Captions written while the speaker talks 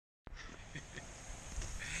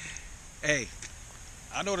Hey,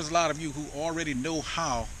 I know there's a lot of you who already know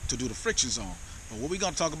how to do the friction zone, but what we're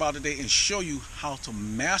going to talk about today is show you how to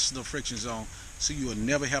master the friction zone so you will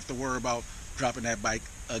never have to worry about dropping that bike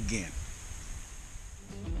again.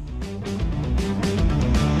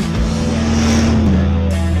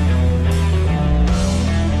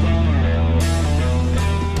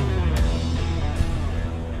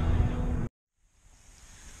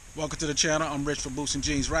 Welcome to the channel. I'm Rich from Boots and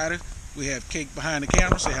Jeans Rider. We have Cake behind the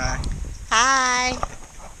camera. Say hi. Hi.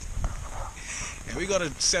 And we're going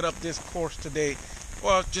to set up this course today.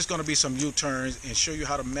 Well, just going to be some U-turns and show you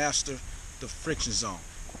how to master the friction zone.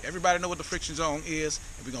 Everybody know what the friction zone is,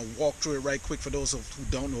 and we're going to walk through it right quick for those who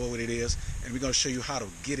don't know what it is, and we're going to show you how to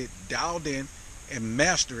get it dialed in and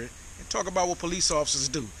master it, and talk about what police officers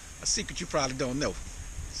do, a secret you probably don't know,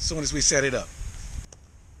 as soon as we set it up.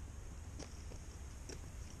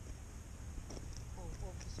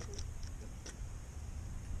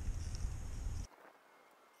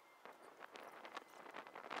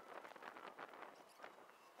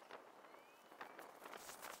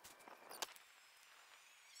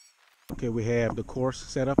 Okay, we have the course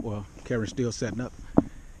set up. Well, Karen's still setting up,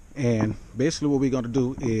 and basically what we're going to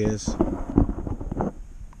do is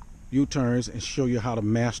U-turns and show you how to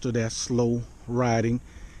master that slow riding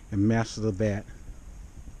and master that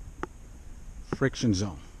friction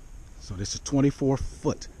zone. So this is 24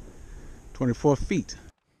 feet.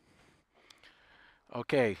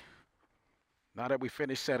 Okay, now that we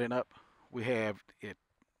finished setting up, we have it,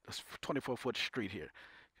 this 24-foot street here.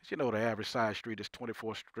 Because you know the average size street is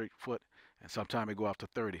 24 straight foot, and sometimes it go up to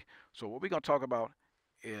 30. So what we're going to talk about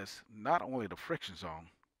is not only the friction zone,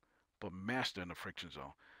 but mastering the friction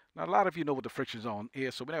zone. Now, a lot of you know what the friction zone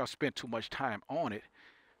is, so we're not going to spend too much time on it.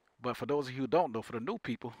 But for those of you who don't know, for the new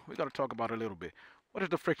people, we're going to talk about it a little bit. What is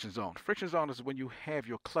the friction zone? The friction zone is when you have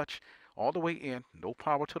your clutch all the way in, no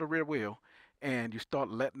power to the rear wheel, and you start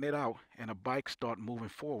letting it out, and the bike start moving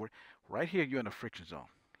forward. Right here, you're in the friction zone.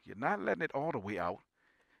 You're not letting it all the way out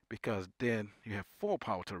because then you have full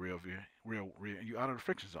power to the rear, and you're out of the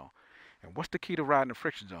friction zone. And what's the key to riding the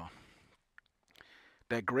friction zone?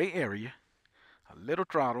 That gray area, a little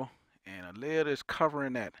throttle, and a little is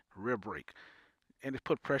covering that rear brake, and it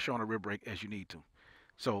put pressure on the rear brake as you need to.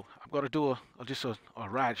 So I'm going to do just a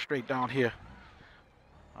ride straight down here.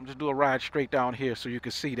 I'm just do a ride straight down here so you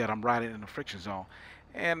can see that I'm riding in the friction zone,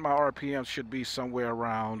 and my RPM should be somewhere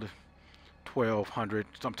around 1200,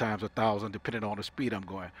 sometimes 1000, depending on the speed I'm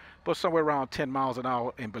going, but somewhere around 10 miles an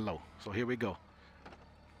hour and below. So here we go.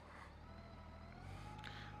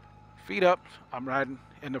 Feet up. I'm riding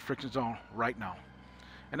in the friction zone right now,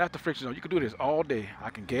 and that's the friction zone. You can do this all day. I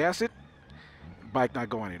can gas it, bike not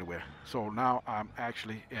going anywhere. So now I'm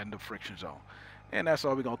actually in the friction zone, and that's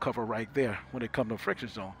all we're going to cover right there when it comes to friction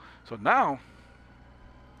zone. So now,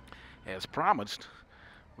 as promised,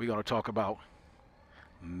 we're going to talk about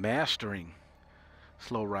mastering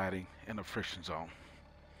slow riding in the friction zone,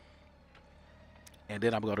 and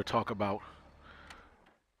then I'm going to talk about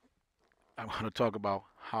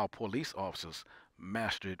how police officers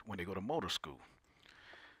master it when they go to motor school.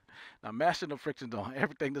 Now, mastering the friction zone,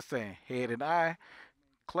 everything the same: head and eye,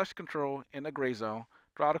 clutch control in the gray zone,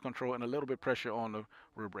 throttle control, and a little bit pressure on the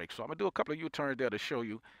rear brake. So I'm gonna do a couple of U-turns there to show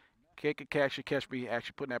you. Can actually catch me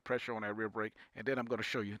actually putting that pressure on that rear brake, and then I'm gonna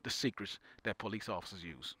show you the secrets that police officers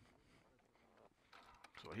use.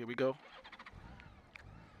 So here we go.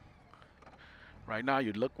 Right now,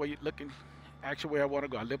 you look where you're looking, actually where I want to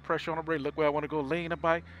go. I lift pressure on the brake, look where I want to go, lean the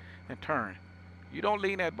bike, and turn. You don't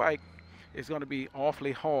lean that bike, it's gonna be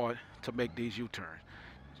awfully hard to make these U-turns.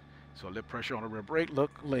 So lift pressure on the rear brake,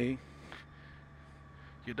 look, lean.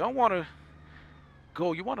 You don't want to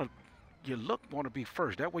go, your look want to be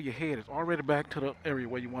first. That way your head is already back to the area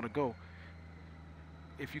where you want to go.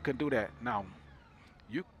 If you can do that. Now,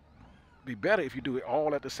 you be better if you do it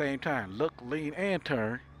all at the same time. Look, lean, and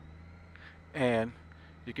turn. And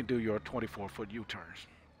you can do your 24-foot U-turns.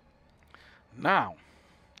 Now,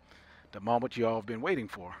 the moment you all have been waiting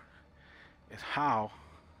for is how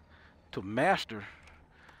to master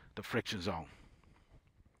the friction zone.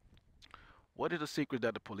 What is the secret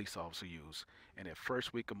that the police officer use in their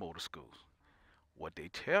first week of motor school? What they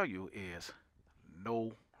tell you is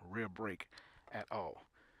no rear brake at all.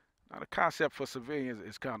 Now, the concept for civilians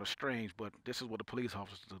is kind of strange, but this is what the police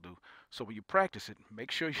officers do. So when you practice it,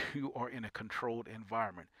 make sure you are in a controlled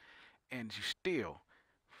environment and you still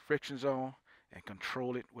friction zone and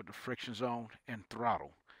control it with the friction zone and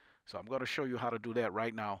throttle. So I'm going to show you how to do that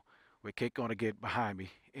right now. With Kate going to get behind me,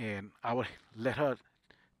 and I will let her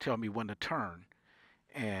tell me when to turn,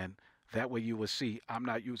 and that way you will see I'm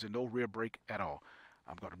not using no rear brake at all.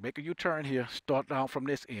 I'm going to make a U-turn here, start down from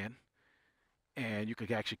this end, and you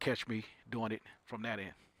could actually catch me doing it from that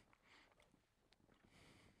end.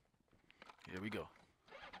 Here we go.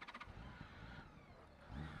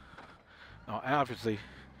 Now, obviously,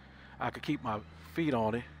 I could keep my feet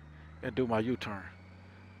on it and do my U-turn.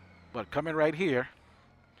 But coming right here,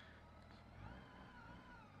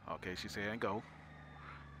 okay, she said, and go,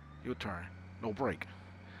 U-turn, no brake.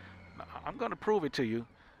 Now, I'm going to prove it to you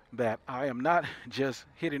that I am not just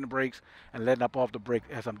hitting the brakes and letting up off the brake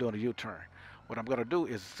as I'm doing a U-turn. What I'm going to do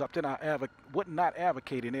is something I would not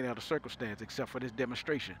advocate in any other circumstance except for this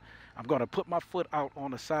demonstration. I'm going to put my foot out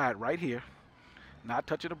on the side right here, not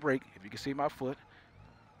touching the brake. If you can see my foot,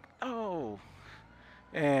 oh,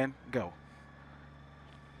 and go.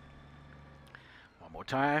 One more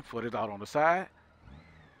time, foot is out on the side,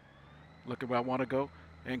 looking where I want to go,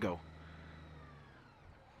 and go.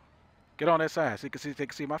 Get on that side so you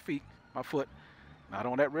can see my feet, my foot, not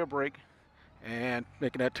on that rear brake, and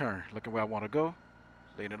making that turn, looking where I want to go,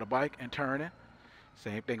 leaning the bike and turning.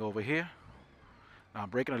 Same thing over here. Now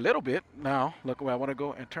I'm braking a little bit. Now looking where I want to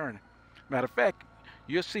go and turning. Matter of fact,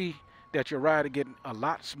 you'll see that your ride is getting a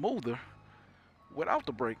lot smoother without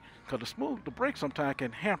the brake, because the brake sometimes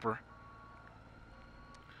can hamper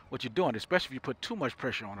what you're doing, especially if you put too much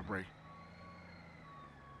pressure on the brake.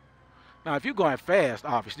 Now, if you're going fast,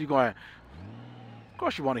 obviously, of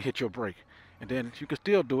course you want to hit your brake. And then you can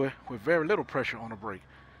still do it with very little pressure on the brake.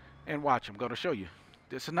 And watch, I'm going to show you.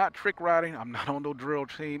 This is not trick riding. I'm not on no drill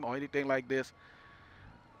team or anything like this.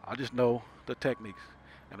 I just know the techniques.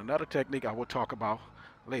 And another technique I will talk about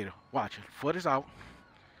later. Watch it. Foot is out.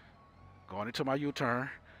 Going into my U-turn.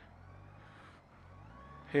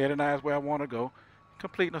 Head and eyes where I want to go.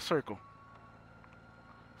 Completing a circle.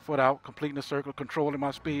 Foot out, completing a circle, controlling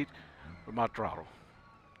my speed with my throttle.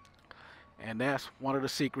 And that's one of the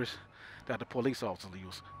secrets that the police officers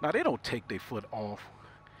use. Now, they don't take their foot off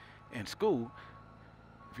in school.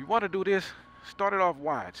 If you want to do this, start it off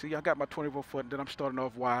wide. See, I got my 24 foot, and then I'm starting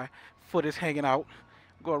off wide. Foot is hanging out.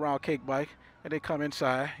 Go around cake bike, and they come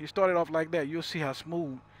inside. You start it off like that. You'll see how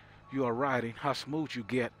smooth you are riding, how smooth you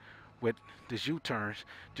get with these U-turns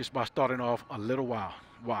just by starting off a little while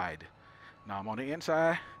wide. Now I'm on the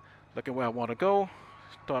inside, looking where I want to go.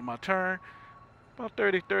 Start my turn, about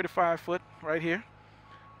 30, 35 foot right here.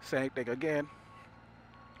 Same thing again.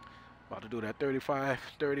 About to do that 35,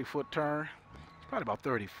 30 foot turn. It's probably about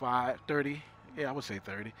 35, 30. Yeah, I would say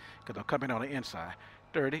 30, because I'm coming on the inside.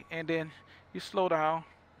 30, and then you slow down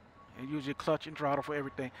and use your clutch and throttle for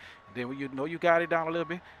everything. And then when you know you got it down a little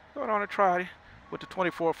bit, go on and try it with the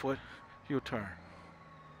 24 foot U-turn.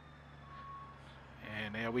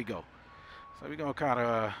 And there we go. So we're gonna kind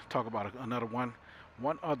of talk about another one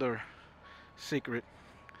other secret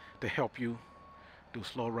to help you do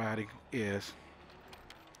slow riding is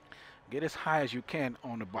get as high as you can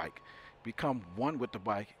on the bike. Become one with the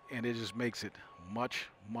bike, and it just makes it much,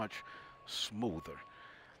 much smoother.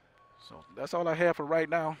 So that's all I have for right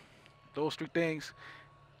now. Those three things.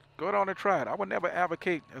 Go on and try it. I would never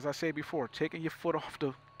advocate, as I said before, taking your foot off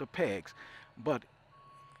the pegs. But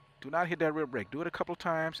do not hit that rear brake. Do it a couple of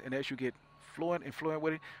times, and as you get fluent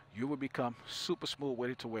with it, you will become super smooth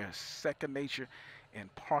with it to where it's second nature in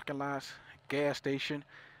parking lots, gas station,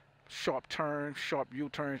 sharp turns, sharp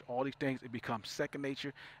U-turns, all these things, it becomes second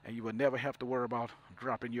nature, and you will never have to worry about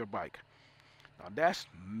dropping your bike. Now that's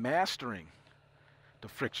mastering the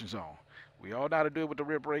friction zone. We all know how to do it with the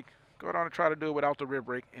rear brake. Go down and try to do it without the rear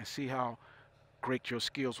brake and see how great your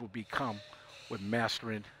skills will become with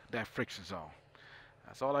mastering that friction zone.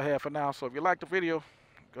 That's all I have for now. So if you like the video,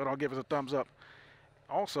 go down and give us a thumbs up.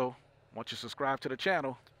 Also, once you subscribe to the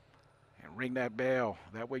channel and ring that bell,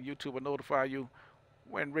 that way YouTube will notify you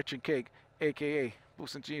when Rich and Cake, aka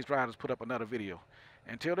Boots and Jeans Riders, put up another video.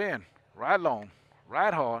 Until then, ride long,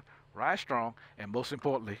 ride hard, ride strong, and most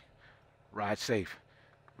importantly, ride safe.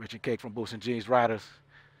 Rich and Cake from Boots and Jeans Riders.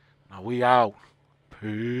 Now we out.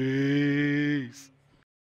 Peace.